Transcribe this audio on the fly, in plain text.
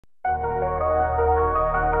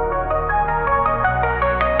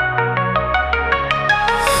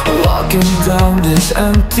Walking down this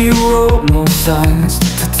empty road, no signs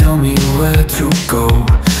to tell me where to go.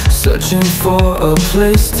 Searching for a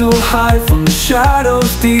place to hide from the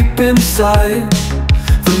shadows deep inside.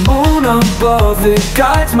 The moon above, it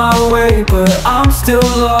guides my way, but I'm still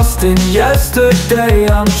lost in yesterday.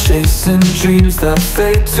 I'm chasing dreams that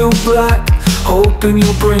fade to black, hoping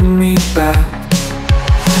you'll bring me back.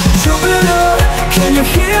 Jupiter, can you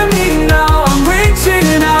hear me now? I'm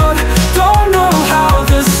reaching out, don't know how.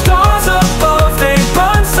 The stars above, they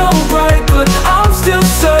burn so bright, but I'm still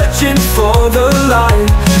searching for the light.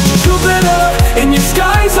 Jupiter, in your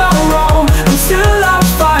skies I'll roam until I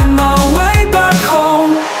find my way back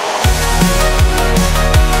home.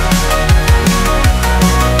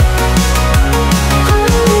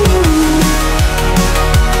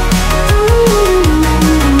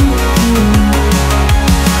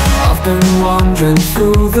 I've been wandering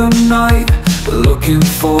through the night, looking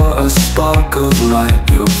for a spark of light.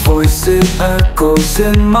 Your voice, it echoes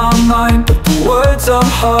in my mind, but the words are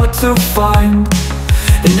hard to find.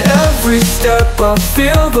 In every step I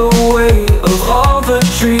feel the weight of all the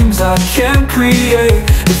dreams I can't create.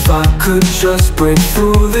 If I could just break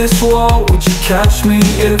through this wall, would you catch me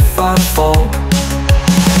if I fall?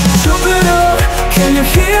 Jupiter, can you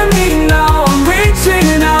hear me now? I'm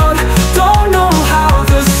reaching out, don't know how.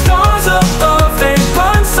 The stars above, they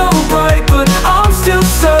burn so bright, but I'm still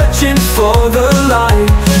searching for the light.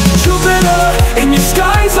 Jupiter, in your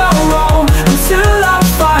skies I'll roam until I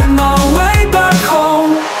find my way back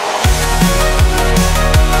home.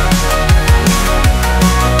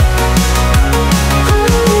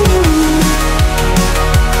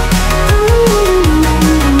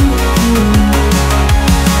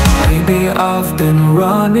 Maybe I've been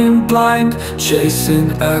running blind,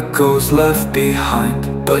 chasing echoes left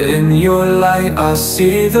behind, but in your light I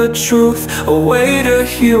see the truth, a way to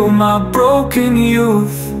heal my broken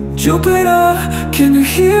youth. Jupiter, can you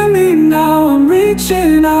hear me now? I'm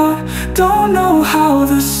reaching out, don't know how.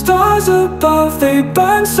 The stars above, they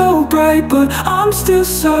burn so bright, but I'm still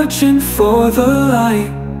searching for the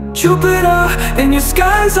light. Jupiter, in your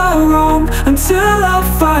skies I'll roam until I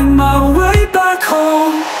find my way back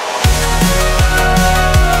home.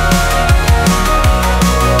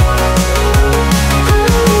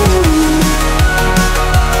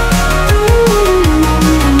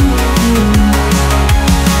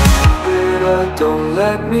 Don't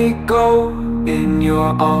let me go, in your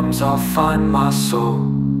arms I'll find my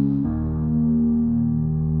soul.